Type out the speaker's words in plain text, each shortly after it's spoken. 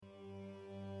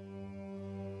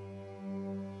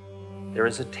There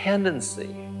is a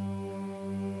tendency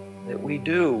that we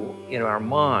do in our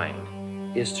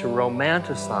mind is to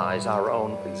romanticize our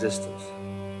own existence.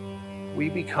 We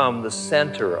become the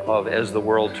center of as the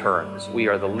world turns. We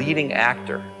are the leading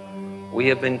actor. We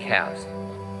have been cast.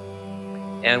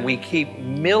 And we keep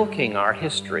milking our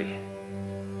history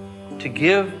to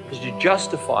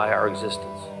justify our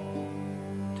existence,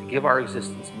 to give our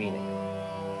existence meaning.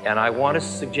 And I want to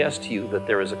suggest to you that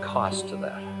there is a cost to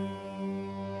that.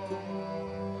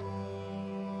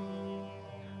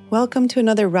 Welcome to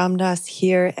another Ram Dass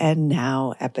Here and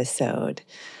Now episode.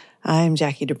 I'm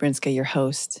Jackie Dobrinska, your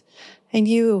host, and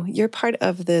you're part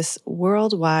of this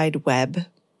worldwide web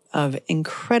of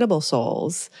incredible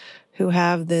souls who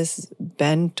have this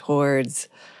bent towards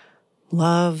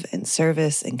love and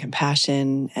service and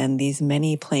compassion and these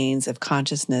many planes of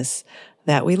consciousness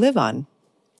that we live on.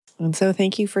 And so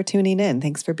thank you for tuning in.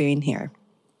 Thanks for being here.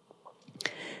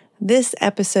 This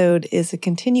episode is a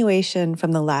continuation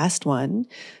from the last one,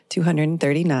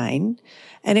 239,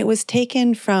 and it was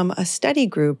taken from a study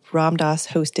group Ram Dass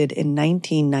hosted in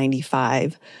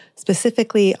 1995,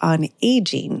 specifically on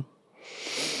aging.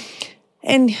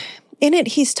 And in it,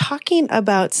 he's talking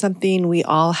about something we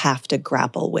all have to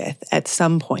grapple with at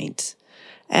some point.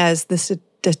 As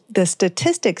the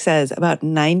statistic says, about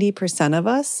 90% of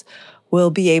us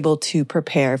will be able to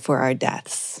prepare for our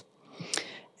deaths.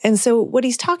 And so what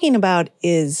he's talking about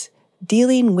is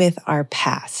dealing with our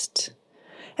past.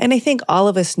 And I think all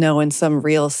of us know in some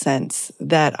real sense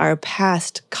that our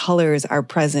past colors our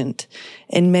present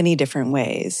in many different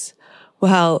ways.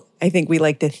 Well, I think we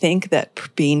like to think that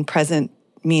being present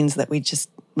means that we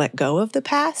just let go of the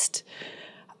past.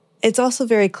 It's also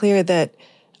very clear that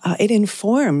it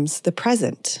informs the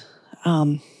present.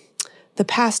 The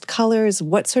past colors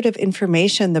what sort of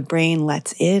information the brain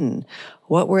lets in,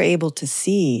 what we're able to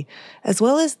see, as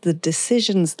well as the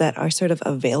decisions that are sort of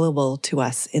available to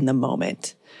us in the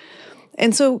moment.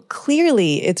 And so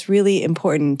clearly, it's really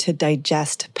important to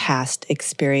digest past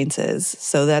experiences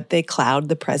so that they cloud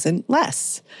the present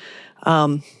less.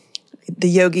 The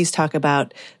yogis talk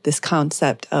about this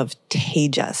concept of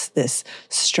tejas, this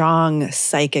strong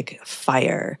psychic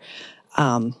fire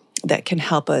that can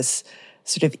help us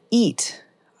sort of eat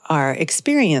our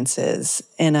experiences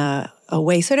in a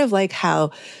way sort of like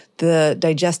how the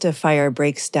digestive fire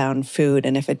breaks down food.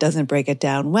 And if it doesn't break it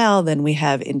down well, then we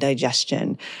have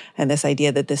indigestion. And this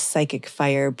idea that this psychic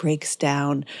fire breaks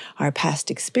down our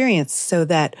past experience so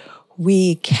that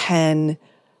we can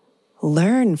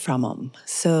learn from them,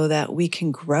 so that we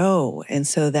can grow and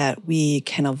so that we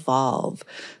can evolve,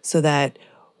 so that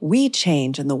we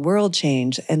change and the world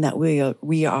change and that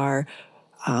we are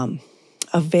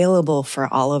available for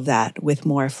all of that with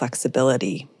more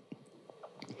flexibility.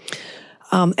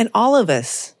 And all of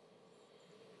us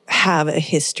have a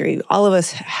history. All of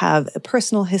us have a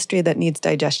personal history that needs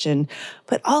digestion,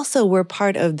 but also we're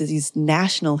part of these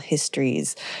national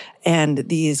histories and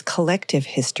these collective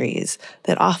histories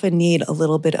that often need a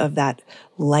little bit of that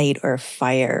light or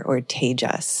fire or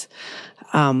tejas.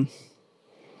 A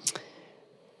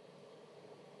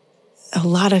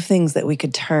lot of things that we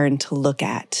could turn to look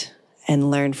at and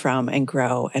learn from and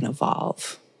grow and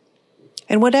evolve.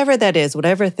 And whatever that is,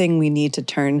 whatever thing we need to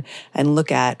turn and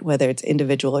look at, whether it's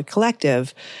individual or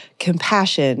collective,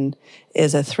 compassion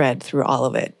is a thread through all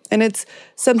of it. And it's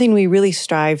something we really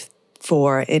strive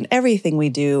for in everything we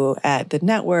do at the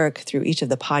network, through each of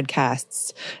the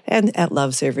podcasts, and at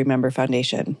Love, Serve, Remember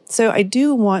Foundation. So I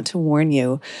do want to warn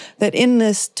you that in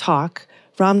this talk,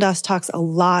 Ram Dass talks a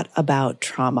lot about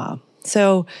trauma.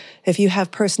 So if you have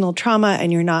personal trauma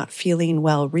and you're not feeling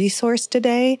well-resourced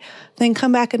today, then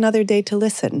come back another day to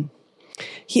listen.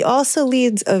 He also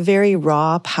leads a very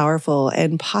raw, powerful,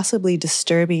 and possibly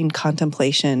disturbing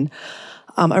contemplation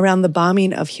around the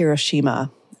bombing of Hiroshima,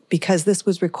 because this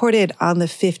was recorded on the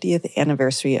 50th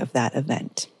anniversary of that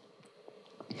event.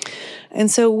 And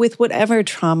so with whatever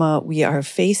trauma we are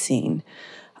facing,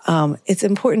 it's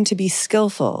important to be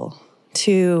skillful,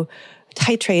 to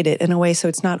titrate it in a way so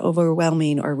it's not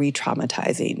overwhelming or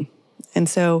re-traumatizing. And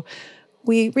so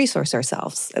we resource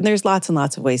ourselves. And there's lots and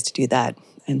lots of ways to do that.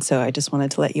 And so I just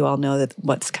wanted to let you all know that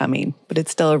what's coming. But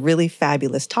it's still a really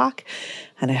fabulous talk.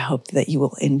 And I hope that you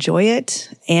will enjoy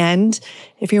it. And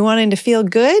if you're wanting to feel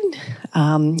good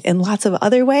in lots of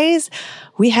other ways,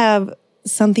 we have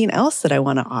something else that I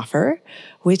want to offer,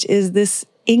 which is this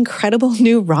incredible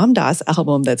new Ram Dass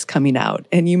album that's coming out.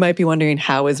 And you might be wondering,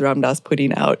 how is Ram Dass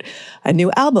putting out a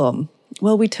new album?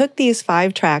 Well, we took these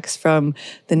 5 tracks from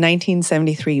the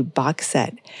 1973 box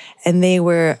set, and they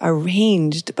were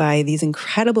arranged by these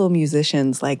incredible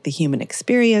musicians like The Human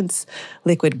Experience,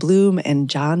 Liquid Bloom, and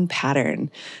John Pattern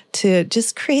to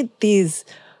just create these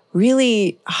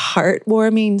really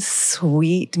heartwarming,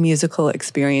 sweet musical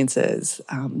experiences.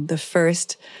 The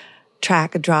first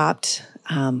track dropped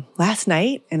last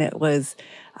night, and it was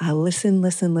Listen,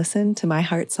 Listen, Listen to My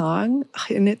Heart Song.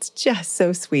 And it's just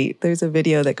so sweet. There's a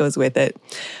video that goes with it.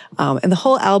 And the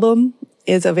whole album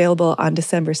is available on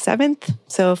December 7th.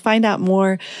 So find out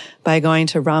more by going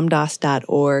to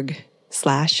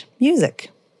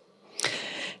ramdass.org/music.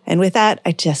 And with that,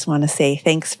 I just want to say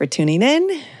thanks for tuning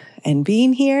in and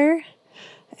being here.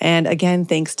 And again,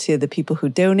 thanks to the people who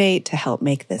donate to help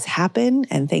make this happen.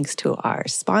 And thanks to our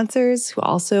sponsors who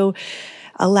also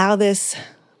allow this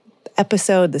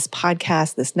episode, this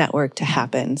podcast, this network to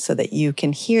happen so that you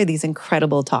can hear these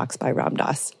incredible talks by Ram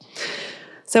Dass.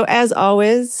 So as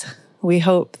always, we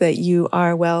hope that you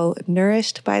are well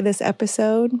nourished by this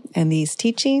episode and these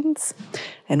teachings,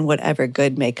 and whatever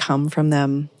good may come from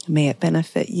them, may it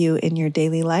benefit you in your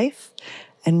daily life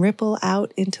and ripple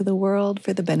out into the world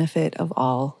for the benefit of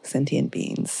all sentient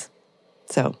beings.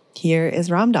 So here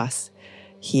is Ram Dass,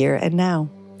 here and now.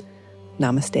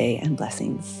 Namaste and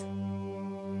blessings.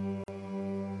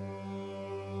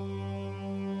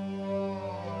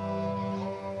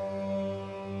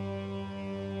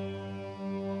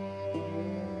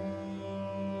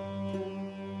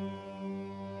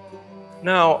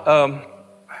 Now,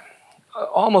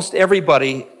 almost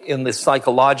everybody in the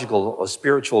psychological or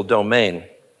spiritual domain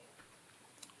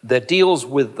that deals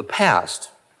with the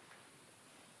past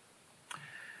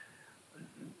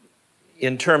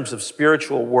in terms of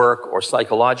spiritual work or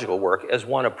psychological work, as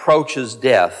one approaches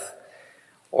death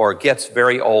or gets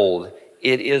very old,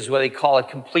 it is what they call it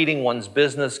completing one's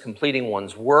business, completing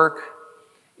one's work.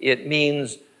 It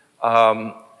means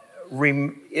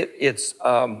it's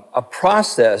a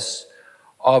process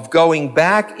of going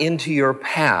back into your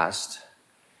past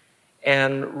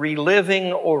and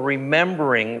reliving or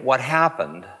remembering what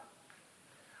happened,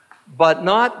 but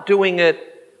not doing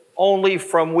it only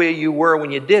from where you were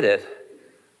when you did it,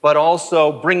 but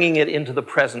also bringing it into the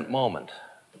present moment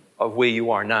of where you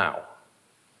are now.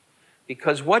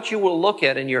 Because what you will look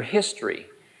at in your history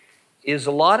is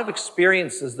a lot of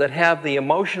experiences that have the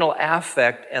emotional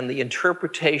affect and the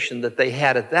interpretation that they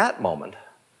had at that moment,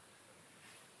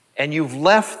 and you've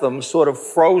left them sort of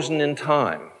frozen in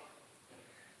time.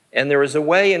 And there is a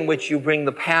way in which you bring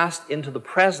the past into the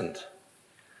present.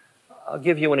 I'll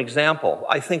give you an example.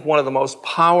 I think one of the most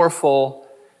powerful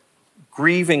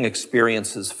grieving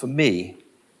experiences for me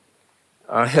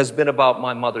has been about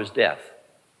my mother's death.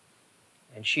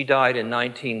 And she died in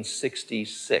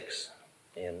 1966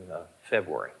 in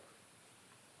February.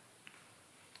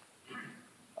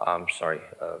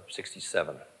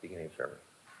 67, beginning of February.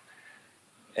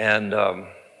 And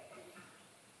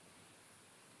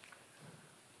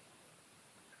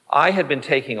I had been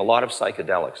taking a lot of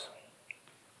psychedelics,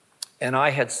 and I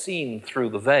had seen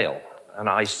through the veil, and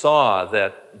I saw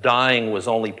that dying was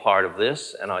only part of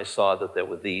this, and I saw that there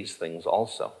were these things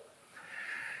also.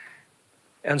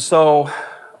 And so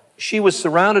she was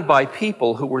surrounded by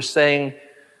people who were saying,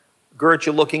 Gert,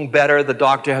 you're looking better, the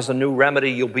doctor has a new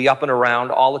remedy, you'll be up and around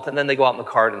all the time. And then they go out in the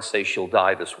car and say she'll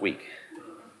die this week.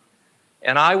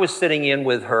 And I was sitting in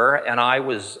with her, and I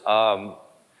was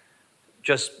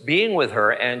just being with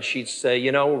her, and she'd say,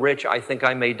 you know, Rich, I think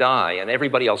I may die. And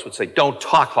everybody else would say, don't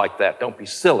talk like that, don't be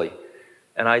silly.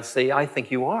 And I'd say, I think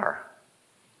you are.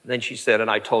 And then she said, and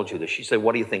I told you this, she said,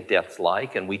 what do you think death's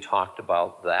like? And we talked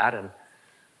about that, and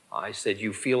I said,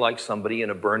 you feel like somebody in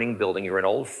a burning building, you're an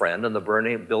old friend, and the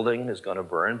burning building is going to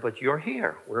burn, but you're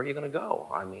here. Where are you going to go?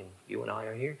 I mean, you and I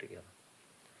are here together.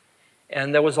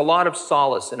 And there was a lot of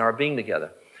solace in our being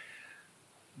together.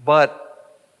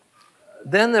 But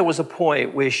then there was a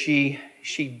point where she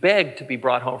begged to be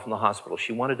brought home from the hospital.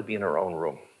 She wanted to be in her own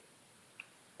room.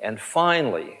 And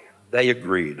finally, they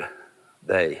agreed.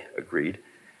 And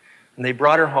they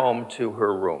brought her home to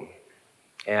her room.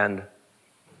 And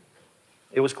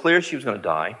it was clear she was going to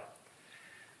die.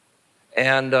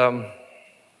 And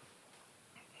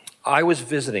I was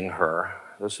visiting her.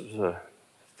 This was a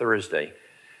Thursday.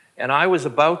 And I was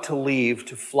about to leave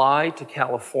to fly to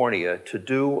California to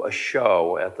do a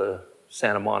show at the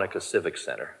Santa Monica Civic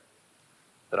Center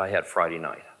that I had Friday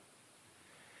night.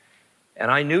 And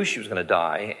I knew she was going to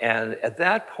die. And at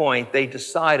that point, they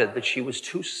decided that she was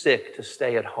too sick to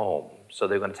stay at home. So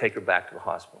they were going to take her back to the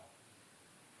hospital.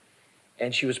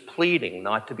 And she was pleading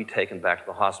not to be taken back to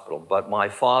the hospital. But my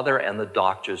father and the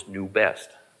doctors knew best.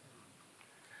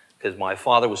 because my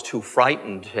father was too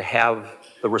frightened to have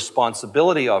the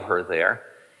responsibility of her there,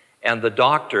 and the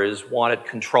doctors wanted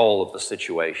control of the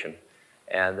situation,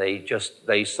 and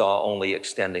they saw only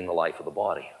extending the life of the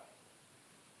body.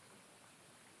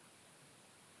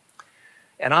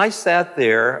 And I sat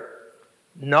there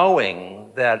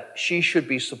knowing that she should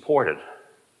be supported.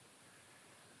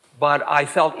 But I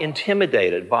felt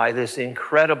intimidated by this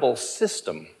incredible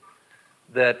system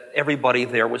that everybody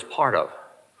there was part of.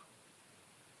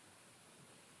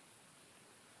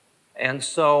 And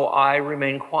so I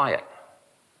remained quiet,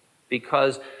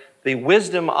 because the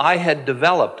wisdom I had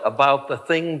developed about the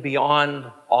thing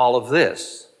beyond all of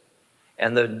this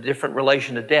and the different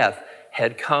relation to death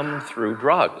had come through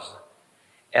drugs.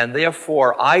 And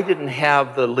therefore, I didn't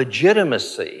have the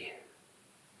legitimacy.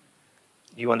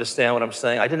 Do you understand what I'm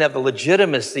saying? I didn't have the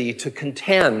legitimacy to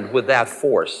contend with that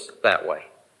force that way.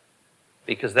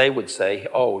 Because they would say,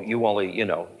 oh, you only,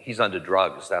 he's under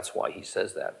drugs, that's why he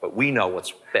says that. But we know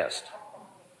what's best.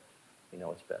 We know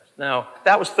what's best. Now,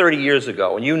 that was 30 years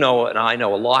ago, and you know and I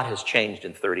know a lot has changed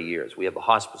in 30 years. We have the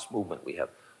hospice movement. We have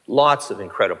lots of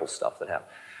incredible stuff that happened.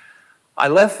 I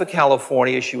left for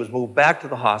California. She was moved back to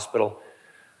the hospital.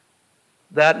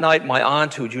 That night, my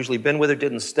aunt, who'd usually been with her,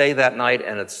 didn't stay that night,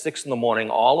 and at 6 a.m,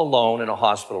 all alone in a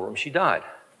hospital room, she died.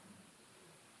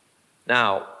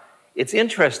 Now, it's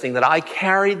interesting that I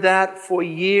carried that for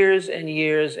years and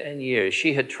years and years.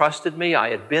 She had trusted me. I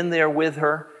had been there with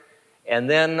her, and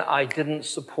then I didn't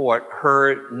support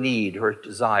her need, her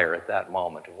desire at that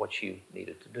moment of what she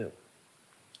needed to do.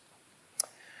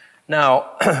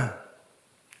 Now,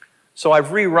 so I've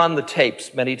rerun the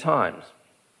tapes many times.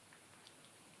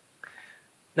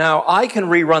 Now, I can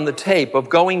rerun the tape of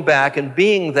going back and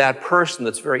being that person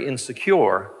that's very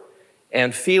insecure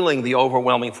and feeling the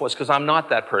overwhelming force, because I'm not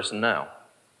that person now.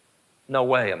 No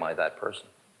way am I that person.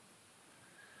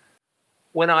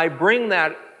 When I bring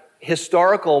that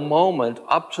historical moment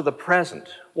up to the present,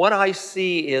 what I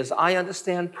see is I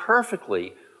understand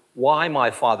perfectly why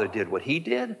my father did what he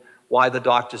did, why the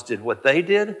doctors did what they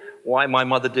did, why my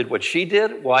mother did what she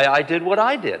did, why I did what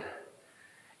I did.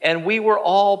 And we were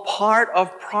all part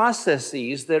of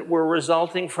processes that were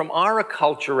resulting from our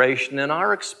acculturation and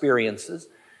our experiences.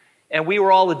 And we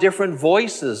were all the different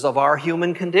voices of our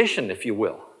human condition, if you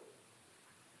will.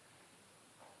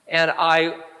 And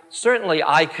I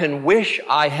can wish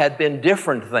I had been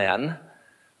different then,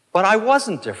 but I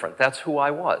wasn't different. That's who I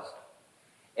was.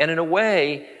 And in a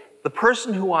way, the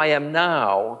person who I am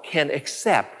now can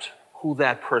accept who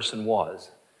that person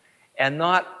was and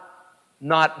not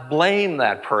blame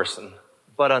that person,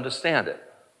 but understand it.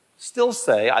 Still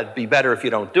say, I'd be better if you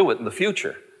don't do it in the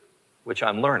future, which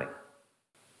I'm learning.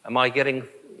 Am I getting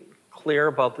clear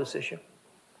about this issue?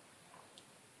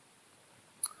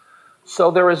 So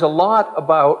there is a lot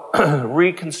about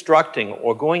reconstructing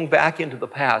or going back into the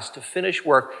past to finish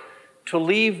work, to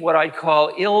leave what I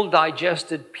call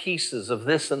ill-digested pieces of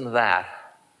this and that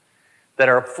that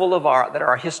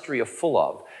our history is full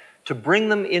of, to bring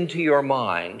them into your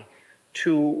mind,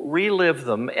 to relive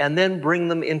them, and then bring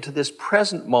them into this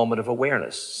present moment of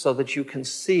awareness so that you can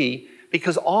see,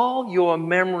 because all your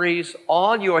memories,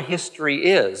 all your history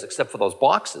is, except for those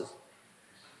boxes,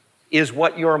 is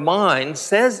what your mind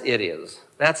says it is.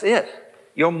 That's it.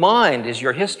 Your mind is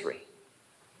your history.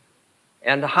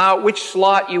 And which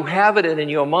slot you have it in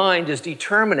your mind is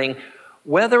determining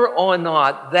whether or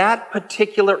not that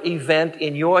particular event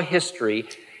in your history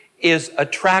is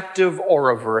attractive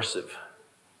or aversive.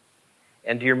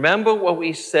 And do you remember what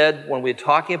we said when we were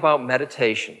talking about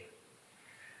meditation?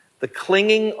 The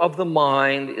clinging of the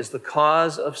mind is the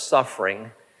cause of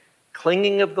suffering.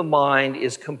 Clinging of the mind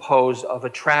is composed of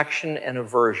attraction and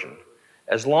aversion.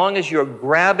 As long as you're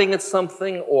grabbing at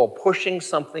something or pushing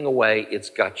something away,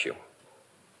 it's got you.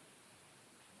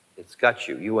 It's got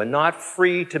you. You are not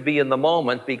free to be in the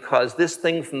moment because this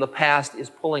thing from the past is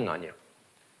pulling on you.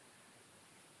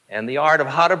 And the art of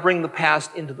how to bring the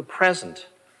past into the present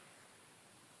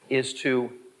is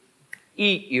to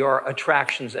eat your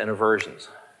attractions and aversions,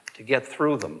 to get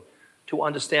through them, to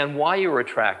understand why you were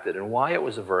attracted and why it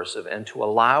was aversive, and to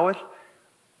allow it,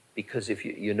 because if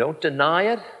you don't deny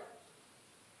it,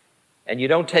 and you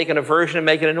don't take an aversion and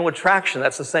make it into attraction,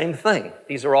 that's the same thing.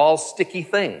 These are all sticky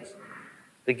things.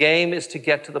 The game is to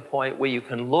get to the point where you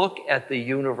can look at the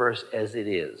universe as it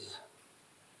is,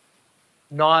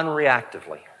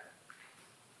 non-reactively.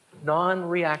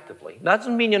 Non-reactively. That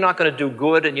doesn't mean you're not going to do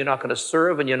good and you're not going to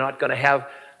serve and you're not going to have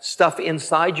stuff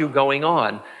inside you going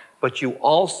on, but you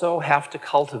also have to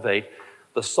cultivate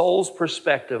the soul's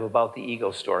perspective about the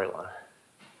ego storyline.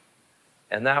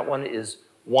 And that one is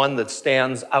one that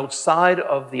stands outside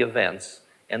of the events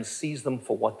and sees them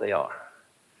for what they are.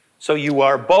 So you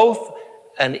are both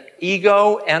an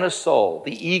ego and a soul.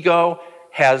 The ego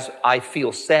has, I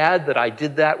feel sad that I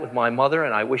did that with my mother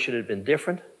and I wish it had been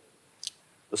different.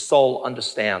 The soul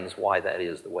understands why that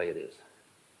is the way it is.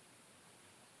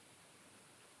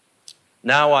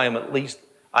 Now I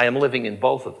am living in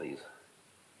both of these.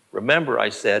 Remember, I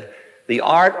said, the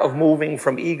art of moving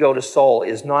from ego to soul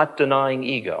is not denying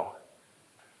ego,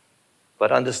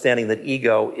 but understanding that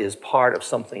ego is part of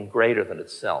something greater than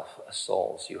itself, a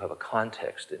soul. So you have a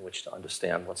context in which to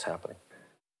understand what's happening.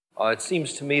 It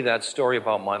seems to me that story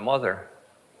about my mother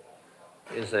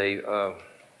is a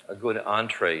good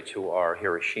entree to our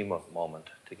Hiroshima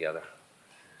moment together.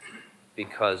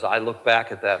 Because I look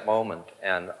back at that moment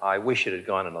and I wish it had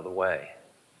gone another way.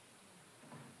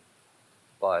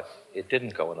 But it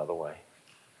didn't go another way.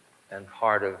 And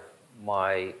part of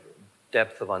my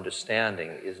depth of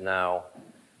understanding is now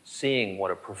seeing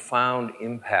what a profound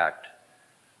impact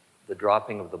the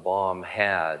dropping of the bomb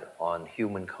had on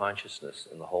human consciousness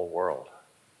in the whole world,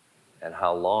 and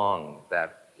how long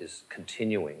that is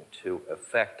continuing to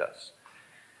affect us.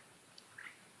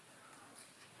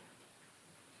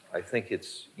 I think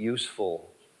it's useful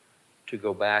to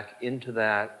go back into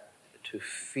that, to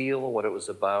feel what it was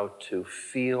about, to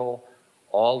feel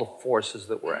all the forces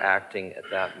that were acting at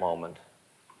that moment,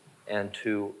 and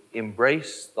to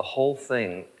embrace the whole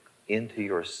thing into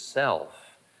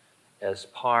yourself as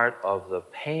part of the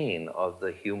pain of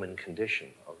the human condition,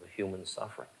 of the human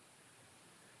suffering.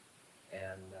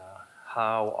 And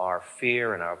how our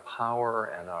fear and our power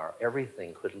and our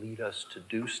everything could lead us to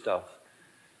do stuff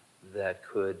that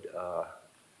could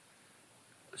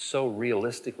so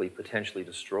realistically potentially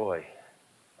destroy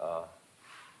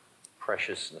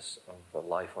preciousness of the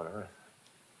life on earth.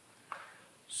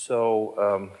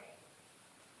 So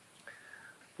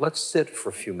let's sit for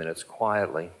a few minutes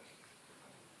quietly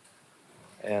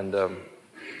and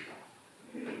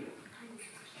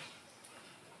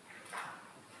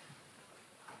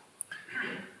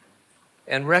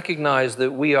recognize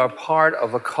that we are part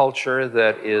of a culture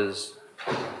that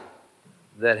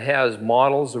has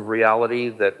models of reality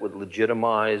that would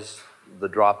legitimize the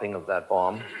dropping of that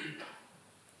bomb.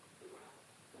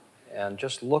 And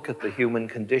just look at the human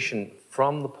condition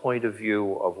from the point of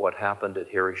view of what happened at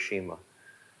Hiroshima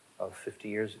 50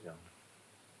 years ago.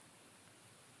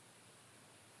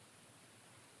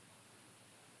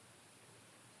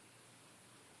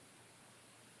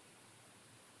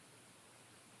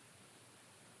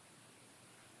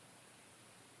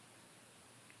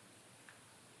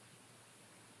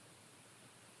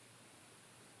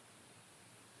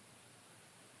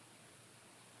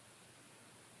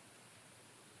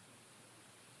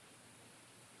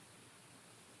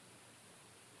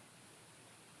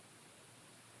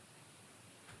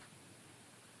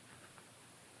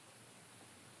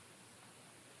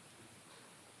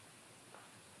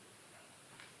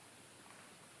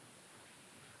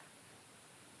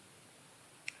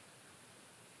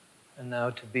 And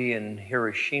now to be in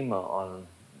Hiroshima on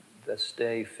this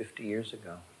day 50 years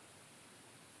ago.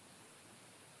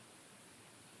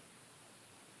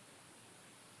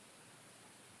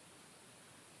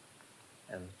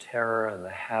 And the terror and the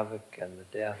havoc and the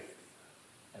death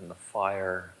and the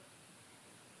fire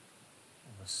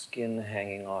and the skin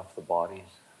hanging off the bodies.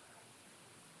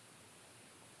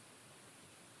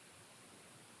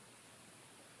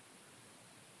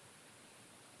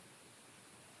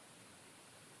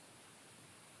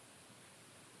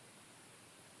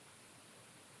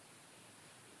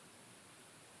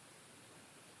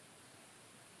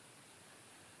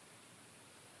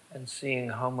 And seeing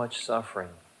how much suffering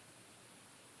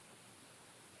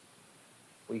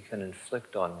we can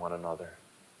inflict on one another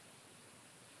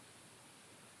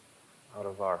out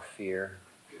of our fear.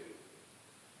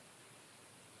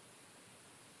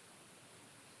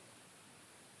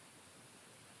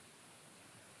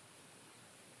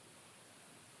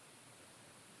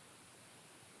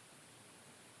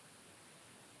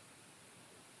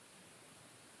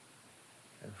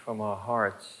 And from our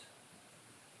hearts,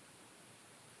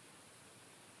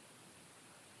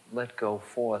 let go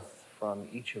forth from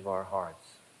each of our hearts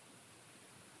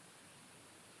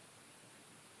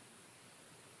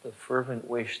the fervent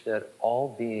wish that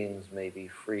all beings may be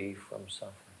free from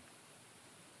suffering.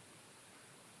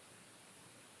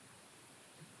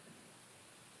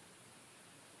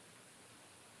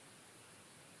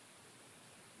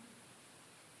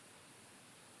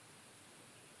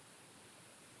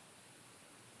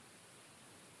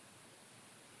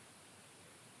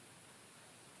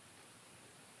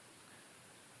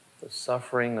 The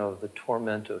suffering of the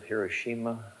torment of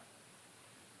Hiroshima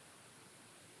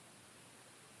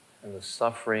and the the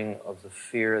suffering of the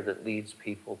fear that leads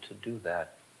people to do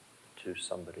that to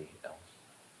somebody else.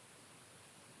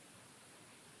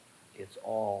 It's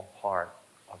all part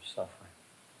of suffering.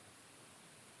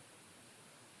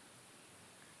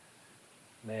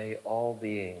 May all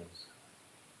beings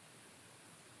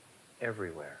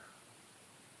everywhere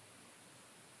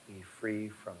be free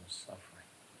from suffering.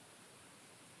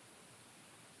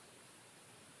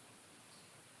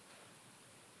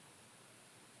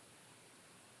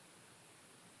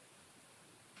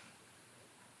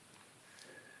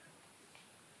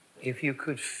 If you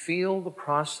could feel the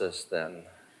process then,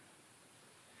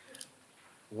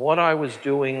 what I was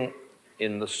doing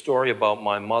in the story about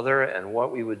my mother and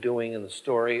what we were doing in the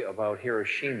story about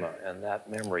Hiroshima and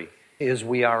that memory is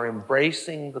we are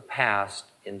embracing the past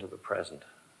into the present.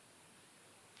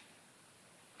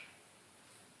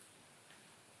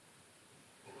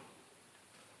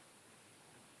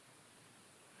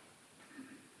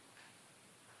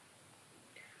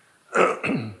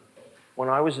 When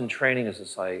I was in training as a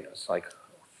psychologist,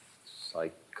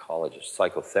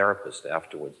 psychotherapist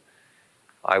afterwards,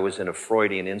 I was in a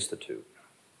Freudian institute,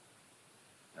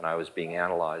 and I was being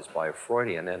analyzed by a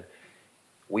Freudian, and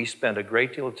we spent a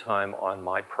great deal of time on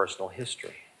my personal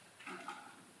history.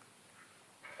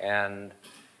 And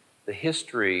the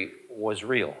history was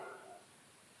real.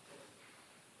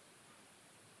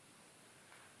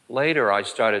 Later, I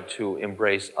started to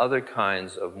embrace other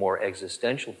kinds of more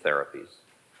existential therapies,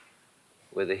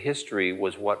 where the history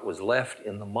was what was left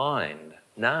in the mind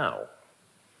now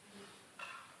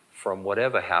from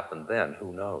whatever happened then.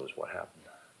 Who knows what happened?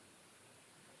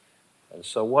 And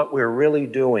so what we're really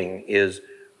doing is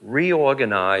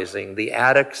reorganizing the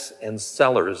attics and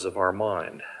cellars of our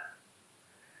mind,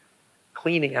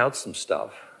 cleaning out some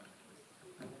stuff,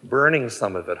 burning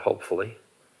some of it, hopefully,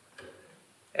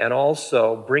 and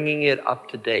also bringing it up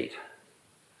to date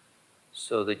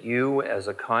so that you, as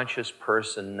a conscious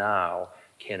person now,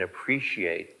 can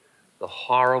appreciate the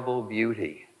horrible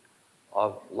beauty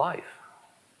of life,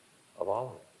 of all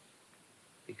of it.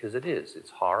 Because it is.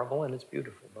 It's horrible and it's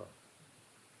beautiful both.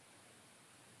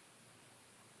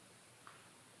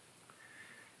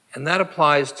 And that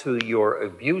applies to your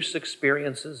abuse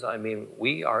experiences. I mean,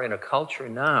 we are in a culture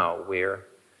now where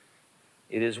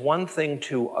it is one thing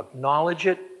to acknowledge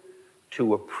it,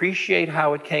 to appreciate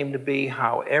how it came to be,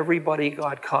 how everybody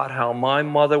got caught, how my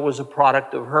mother was a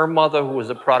product of her mother, who was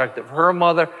a product of her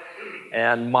mother,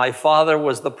 and my father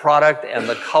was the product, and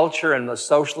the culture and the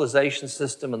socialization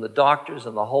system and the doctors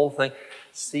and the whole thing.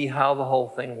 See how the whole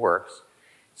thing works.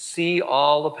 See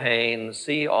all the pain,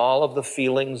 see all of the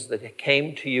feelings that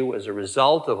came to you as a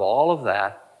result of all of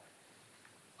that.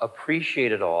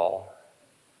 Appreciate it all.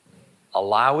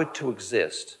 Allow it to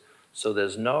exist. So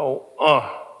there's no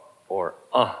or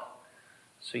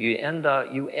So you end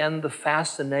the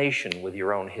fascination with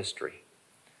your own history.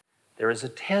 There is a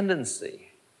tendency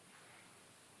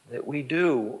that we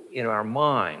do in our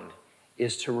mind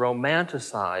is to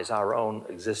romanticize our own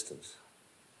existence.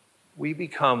 We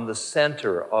become the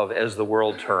center of As the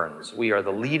World Turns. We are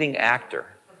the leading actor.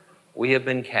 We have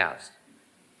been cast.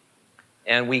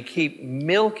 And we keep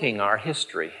milking our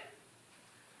history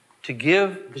to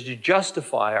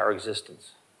justify our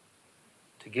existence,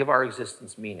 to give our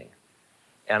existence meaning.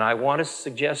 And I want to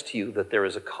suggest to you that there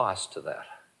is a cost to that.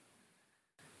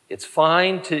 It's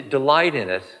fine to delight in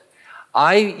it.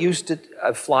 I used to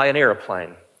fly an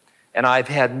airplane, and I've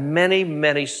had many,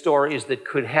 many stories that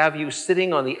could have you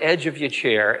sitting on the edge of your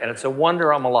chair, and it's a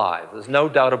wonder I'm alive. There's no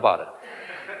doubt about it.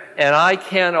 And I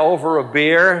can, over a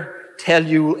beer, tell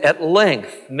you at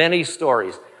length many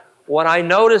stories. What I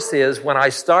notice is when I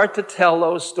start to tell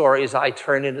those stories, I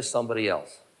turn into somebody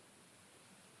else.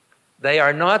 They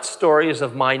are not stories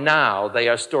of my now, they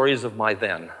are stories of my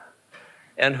then.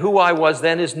 And who I was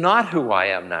then is not who I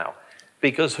am now,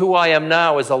 because who I am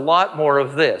now is a lot more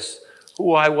of this.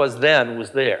 Who I was then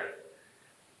was there.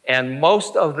 And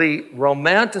most of the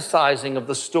romanticizing of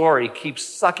the story keeps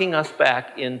sucking us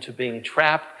back into being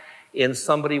trapped in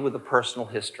somebody with a personal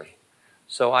history.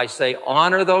 So I say,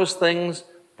 honor those things,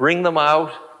 bring them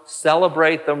out,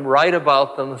 celebrate them, write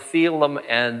about them, feel them,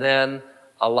 and then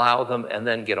allow them, and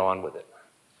then get on with it.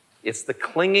 It's the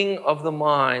clinging of the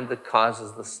mind that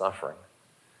causes the suffering.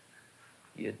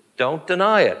 You don't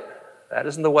deny it. That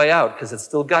isn't the way out, because it's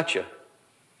still got you.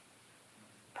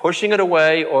 Pushing it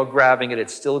away or grabbing it,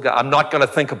 it's still got. I'm not going to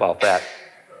think about that.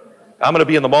 I'm going to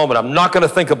be in the moment. I'm not going to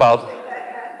think about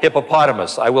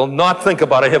hippopotamus. I will not think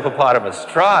about a hippopotamus.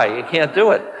 Try. You can't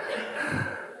do it.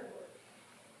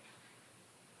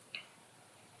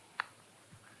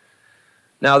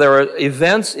 Now, there are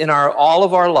events in all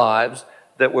of our lives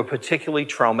that were particularly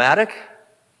traumatic,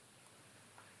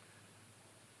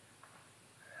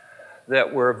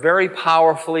 that were very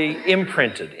powerfully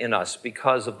imprinted in us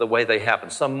because of the way they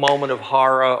happened, some moment of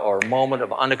horror or moment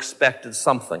of unexpected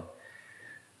something.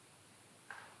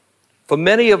 For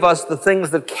many of us, the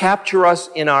things that capture us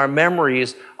in our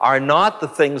memories are not the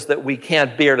things that we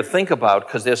can't bear to think about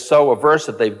because they're so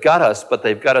aversive. They've got us, but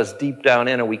they've got us deep down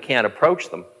in and we can't approach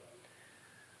them.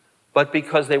 But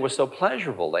because they were so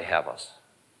pleasurable, they have us.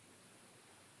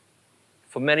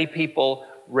 For many people,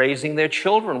 raising their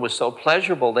children was so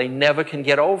pleasurable, they never can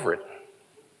get over it.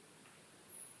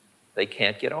 They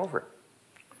can't get over it.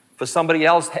 For somebody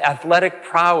else, athletic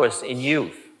prowess in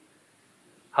youth.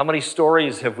 How many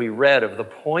stories have we read of the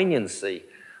poignancy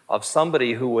of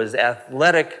somebody who was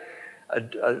athletic,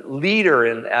 a leader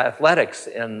in athletics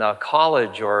in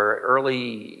college or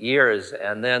early years,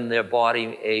 and then their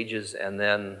body ages, and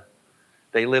then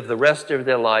they live the rest of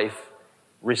their life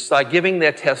giving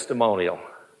their testimonial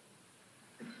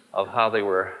of how they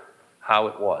were, how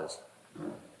it was.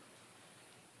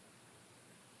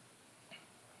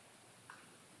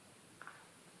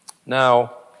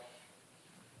 Now,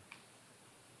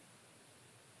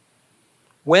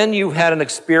 when you've had an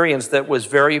experience that was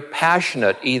very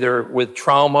passionate, either with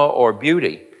trauma or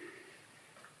beauty,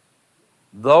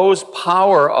 those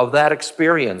power of that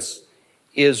experience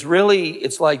is really,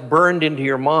 it's like burned into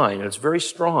your mind. It's very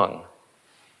strong.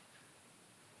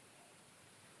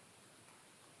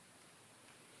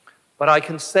 But I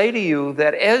can say to you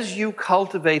that as you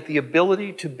cultivate the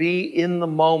ability to be in the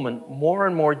moment more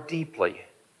and more deeply,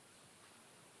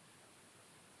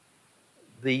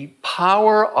 the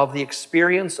power of the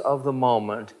experience of the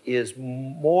moment is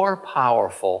more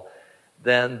powerful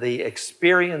than the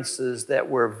experiences that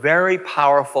were very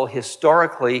powerful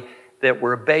historically that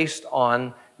were based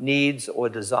on needs or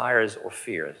desires or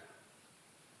fears.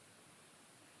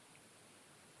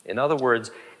 In other words,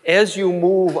 as you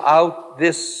move out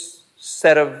this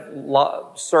set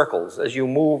of circles, as you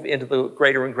move into the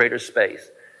greater and greater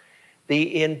space,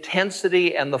 the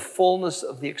intensity and the fullness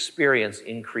of the experience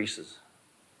increases.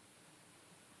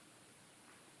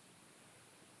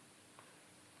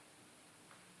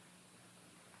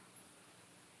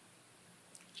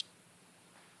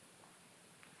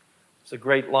 It's a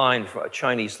great line, a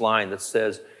Chinese line that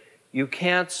says, "You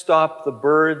can't stop the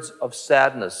birds of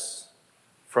sadness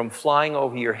from flying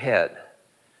over your head,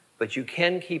 but you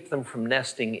can keep them from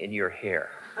nesting in your hair."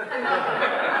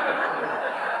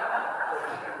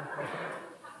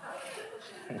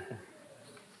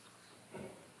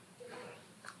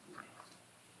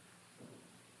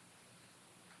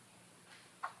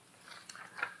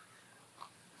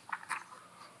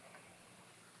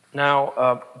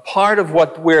 Now, part of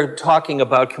what we're talking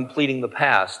about completing the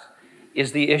past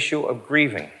is the issue of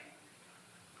grieving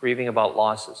about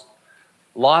losses.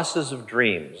 Losses of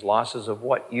dreams, losses of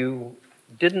what you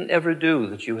didn't ever do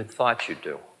that you had thought you'd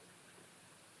do.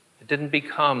 It didn't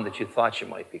become that you thought you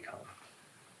might become.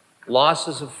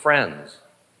 Losses of friends.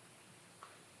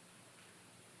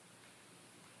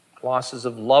 Losses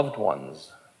of loved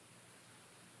ones.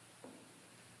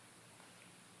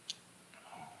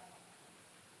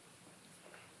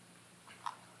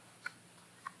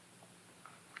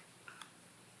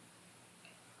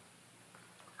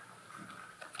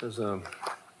 There's a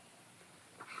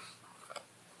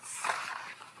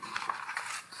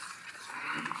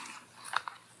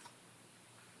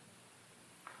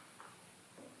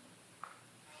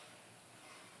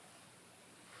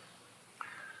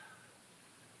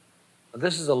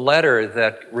This is a letter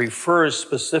that refers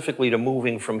specifically to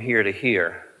moving from here to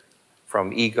here,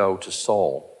 from ego to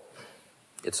soul.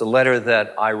 It's a letter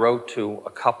that I wrote to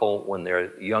a couple when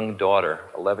their young daughter,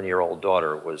 11-year-old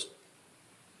daughter,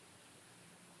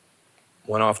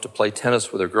 went off to play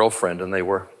tennis with her girlfriend, and they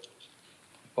were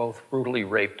both brutally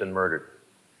raped and murdered.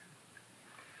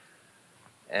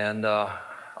 And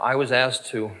I was asked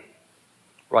to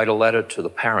write a letter to the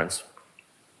parents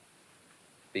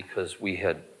because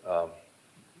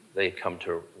they had come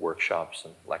to workshops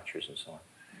and lectures and so on.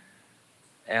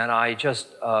 And I just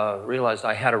realized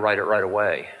I had to write it right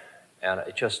away. And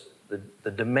it just,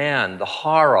 the demand, the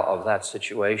horror of that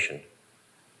situation,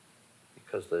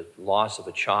 because the loss of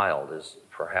a child is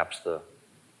perhaps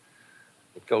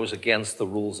it goes against the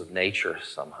rules of nature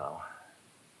somehow.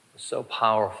 It's so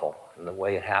powerful in the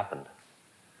way it happened.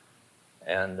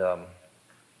 And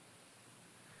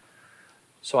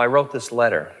so I wrote this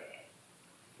letter,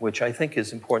 which I think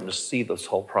is important to see this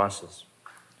whole process.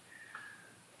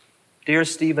 Dear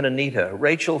Steve and Anita,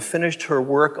 Rachel finished her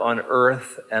work on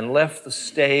Earth and left the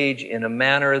stage in a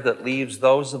manner that leaves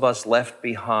those of us left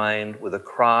behind with a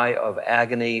cry of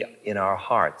agony in our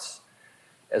hearts,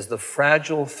 as the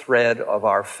fragile thread of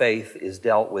our faith is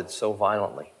dealt with so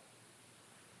violently.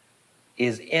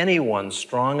 is anyone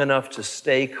strong enough to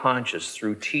stay conscious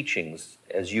through teachings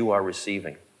as you are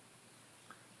receiving?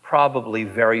 Probably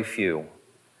very few.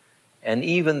 And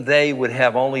even they would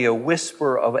have only a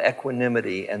whisper of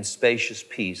equanimity and spacious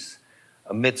peace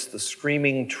amidst the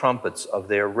screaming trumpets of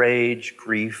their rage,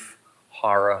 grief,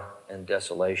 horror, and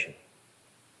desolation.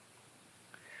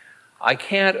 I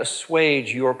can't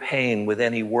assuage your pain with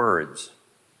any words,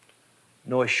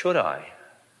 nor should I.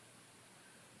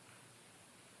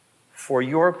 For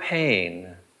your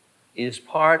pain is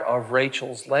part of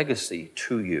Rachel's legacy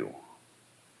to you.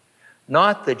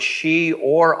 Not that she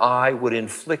or I would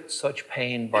inflict such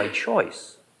pain by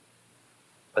choice,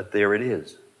 but there it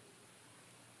is.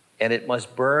 And it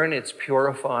must burn its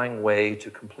purifying way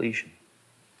to completion.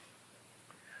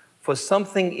 For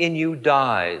something in you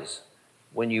dies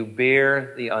when you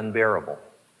bear the unbearable.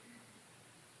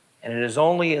 And it is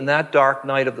only in that dark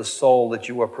night of the soul that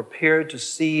you are prepared to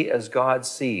see as God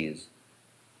sees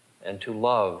and to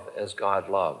love as God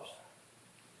loves.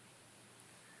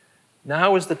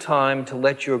 Now is the time to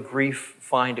let your grief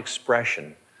find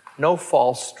expression, no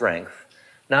false strength.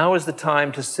 Now is the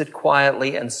time to sit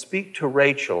quietly and speak to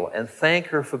Rachel and thank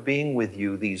her for being with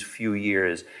you these few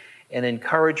years and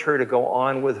encourage her to go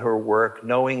on with her work,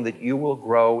 knowing that you will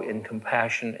grow in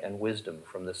compassion and wisdom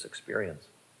from this experience.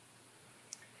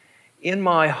 In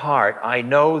my heart, I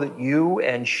know that you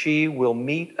and she will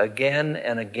meet again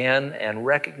and again and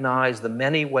recognize the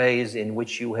many ways in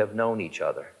which you have known each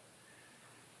other.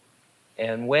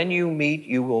 And when you meet,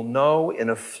 you will know in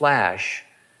a flash,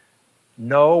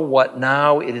 know what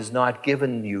now it is not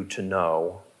given you to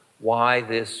know, why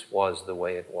this was the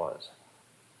way it was.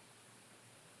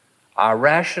 Our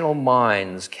rational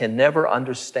minds can never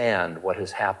understand what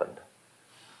has happened.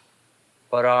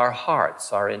 But our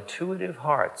hearts, our intuitive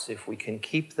hearts, if we can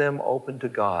keep them open to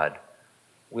God,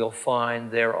 will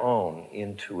find their own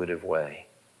intuitive way.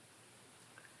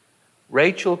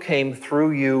 Rachel came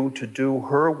through you to do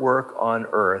her work on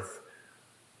earth,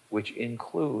 which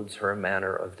includes her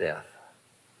manner of death.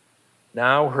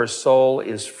 Now her soul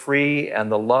is free, and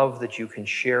the love that you can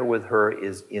share with her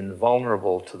is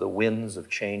invulnerable to the winds of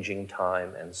changing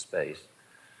time and space.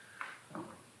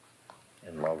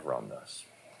 And love Ram Dass.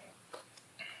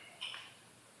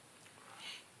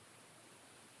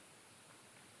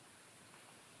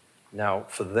 Now,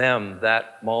 for them,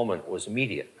 that moment was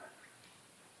immediate.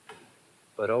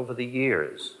 But over the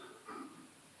years,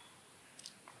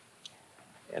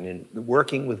 and in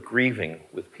working with grieving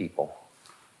with people,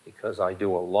 because I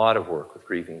do a lot of work with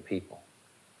grieving people,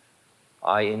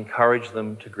 I encourage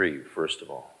them to grieve, first of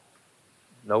all.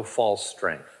 No false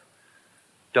strength.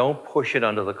 Don't push it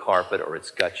under the carpet or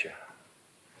it's got you.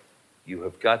 You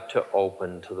have got to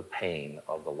open to the pain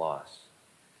of the loss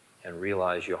and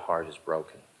realize your heart is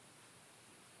broken.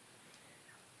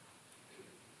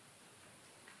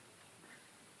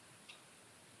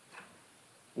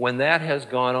 When that has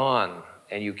gone on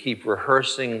and you keep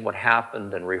rehearsing what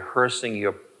happened and rehearsing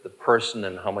the person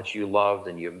and how much you loved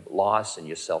and your loss and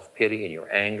your self-pity and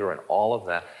your anger and all of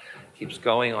that keeps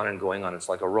going on and going on, it's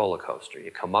like a roller coaster.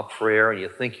 You come up for air and you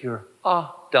think you're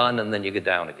done, and then you get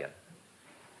down again.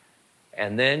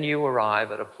 And then you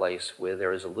arrive at a place where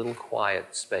there is a little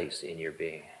quiet space in your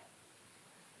being.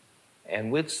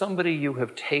 And with somebody you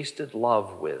have tasted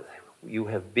love with, you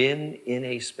have been in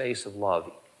a space of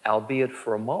love, albeit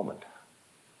for a moment.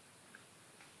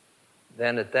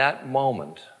 Then at that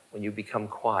moment, when you become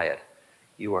quiet,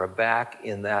 you are back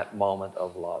in that moment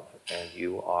of love, and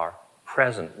you are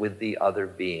present with the other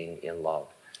being in love.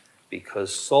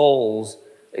 Because souls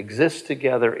exist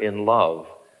together in love,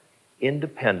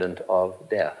 independent of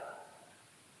death.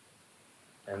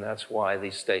 And that's why the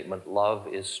statement, love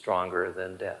is stronger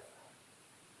than death.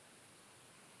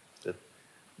 That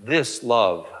this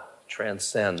love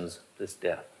transcends this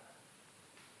death.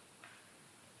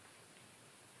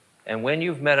 And when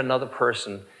you've met another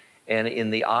person, and in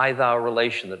the I-thou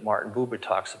relation that Martin Buber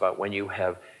talks about, when you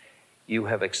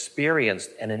have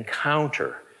experienced an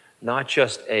encounter, not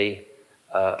just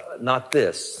not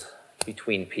this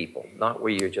between people, not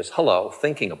where you're just hello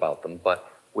thinking about them, but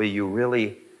where you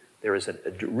really, there is a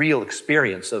real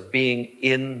experience of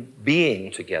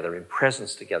being together, in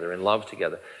presence together, in love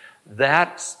together.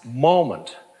 That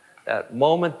moment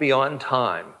beyond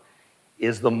time,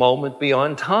 is the moment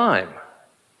beyond time.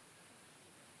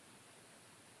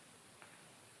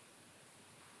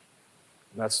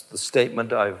 That's the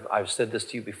statement, I've said this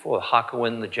to you before.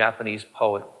 Hakuin, the Japanese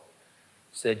poet,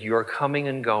 said, your coming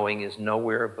and going is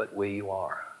nowhere but where you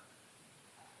are.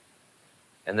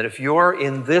 And that if you're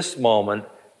in this moment,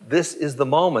 this is the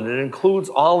moment. It includes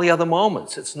all the other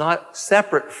moments. It's not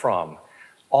separate from.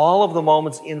 all of the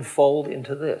moments enfold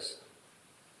into this.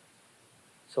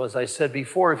 So as I said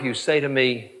before, if you say to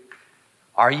me,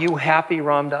 "Are you happy,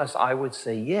 Ram Dass?" I would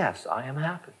say, "Yes, I am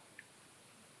happy."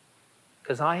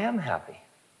 Because I am happy.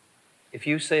 If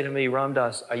you say to me, "Ram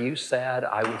Dass, are you sad?"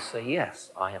 I would say,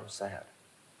 "Yes, I am sad."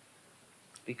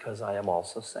 Because I am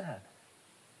also sad.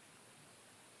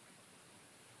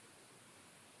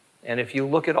 And if you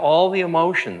look at all the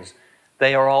emotions,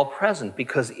 they are all present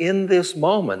because in this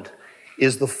moment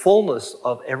is the fullness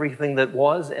of everything that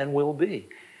was and will be.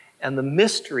 And the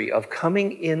mystery of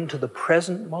coming into the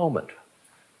present moment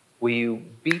where you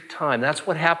beat time. That's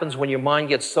what happens when your mind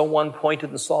gets so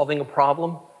one-pointed in solving a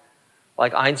problem.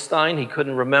 Like Einstein, he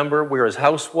couldn't remember where his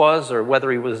house was or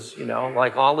whether he was,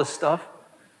 like all this stuff.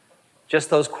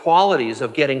 Just those qualities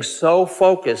of getting so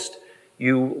focused,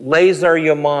 you laser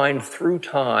your mind through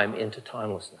time into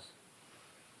timelessness.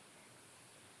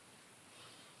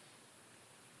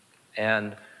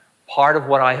 And part of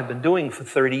what I have been doing for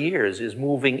 30 years is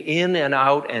moving in and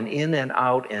out and in and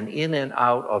out and in and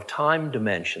out of time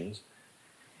dimensions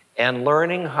and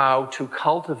learning how to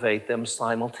cultivate them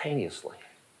simultaneously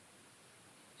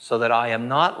so that I am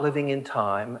not living in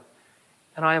time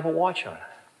and I have a watch on.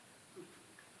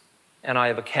 And I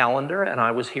have a calendar and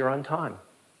I was here on time.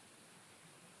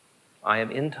 I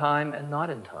am in time and not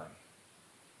in time.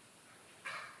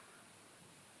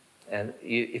 And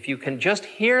if you can just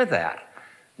hear that,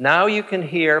 now you can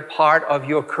hear part of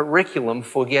your curriculum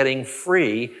for getting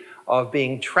free of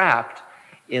being trapped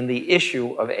in the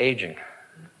issue of aging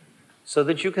so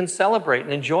that you can celebrate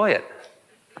and enjoy it.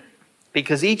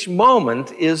 Because each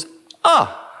moment is,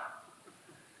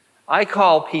 I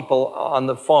call people on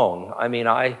the phone. I mean,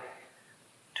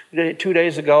 2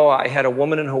 days ago, I had a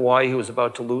woman in Hawaii who was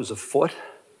about to lose a foot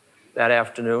that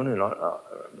afternoon.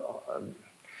 And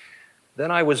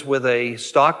then I was with a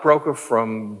stockbroker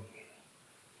from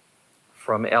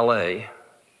LA,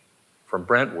 from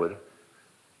Brentwood,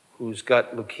 who's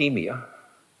got leukemia.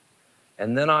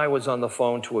 And then I was on the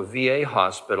phone to a VA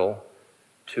hospital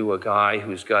to a guy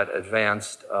who's got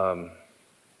advanced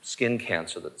skin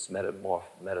cancer that's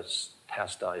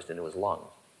metastasized into his lungs.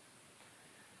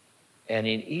 And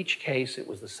in each case, it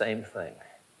was the same thing.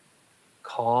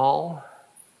 Call,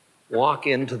 walk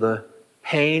into the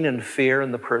pain and fear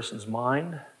in the person's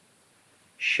mind,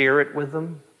 share it with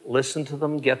them, listen to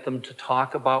them, get them to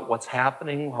talk about what's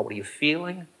happening, what are you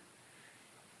feeling,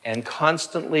 and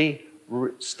constantly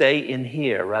stay in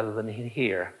here rather than in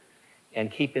here, and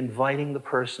keep inviting the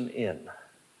person in.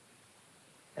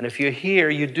 And if you're here,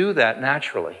 you do that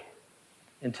naturally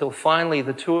until finally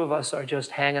the two of us are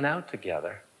just hanging out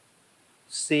together,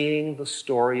 seeing the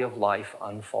story of life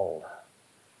unfold.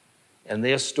 And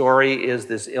their story is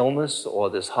this illness or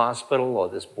this hospital or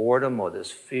this boredom or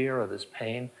this fear or this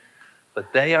pain.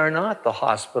 But they are not the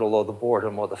hospital or the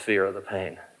boredom or the fear or the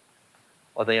pain.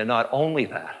 Or they are not only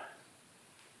that.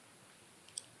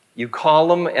 You call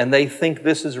them and they think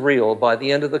this is real. By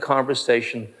the end of the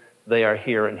conversation, they are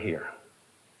here and here.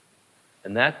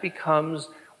 And that becomes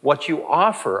what you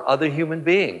offer other human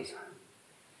beings.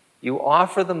 You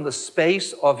offer them the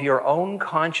space of your own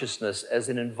consciousness as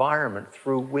an environment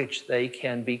through which they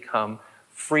can become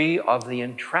free of the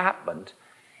entrapment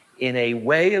in a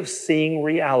way of seeing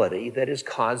reality that is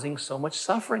causing so much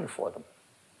suffering for them.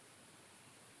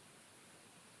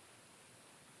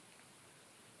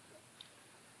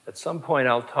 At some point,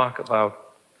 I'll talk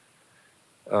about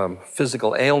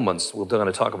physical ailments. We're going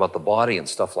to talk about the body and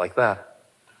stuff like that.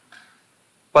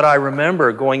 But I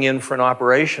remember going in for an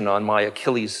operation on my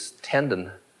Achilles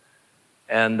tendon.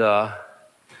 And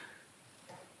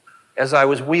as I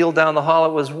was wheeled down the hall,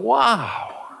 it was,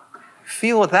 wow,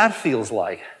 feel what that feels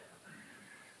like.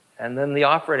 And then the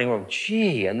operating room,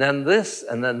 gee, and then this,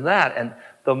 and then that. And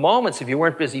the moments, if you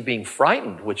weren't busy being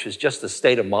frightened, which is just a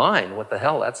state of mind, what the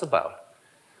hell that's about?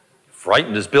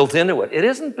 Frightened is built into it. It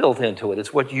isn't built into it.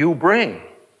 It's what you bring.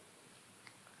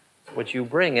 What you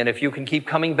bring. And if you can keep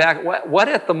coming back, what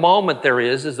at the moment there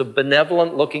is a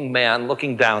benevolent looking man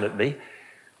looking down at me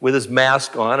with his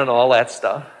mask on and all that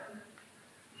stuff.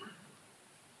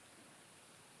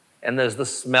 And there's the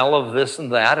smell of this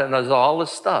and that, and there's all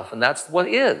this stuff, and that's what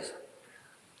is.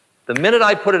 The minute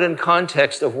I put it in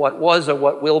context of what was or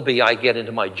what will be, I get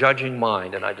into my judging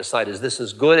mind, and I decide, is this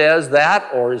as good as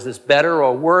that, or is this better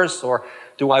or worse, or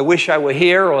do I wish I were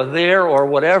here or there or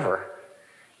whatever?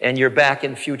 And you're back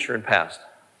in future and past.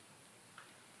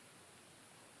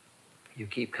 You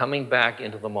keep coming back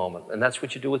into the moment. And that's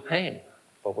what you do with pain.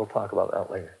 But we'll talk about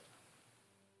that later.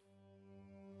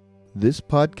 This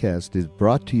podcast is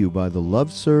brought to you by the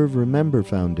Love Serve Remember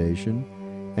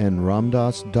Foundation and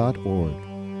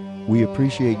ramdass.org. We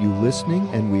appreciate you listening,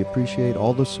 and we appreciate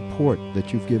all the support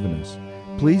that you've given us.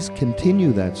 Please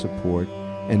continue that support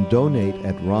and donate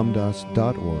at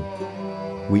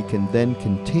ramdas.org. We can then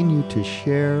continue to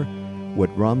share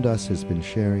what Ram Dass has been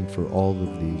sharing for all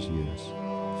of these years.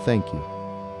 Thank you.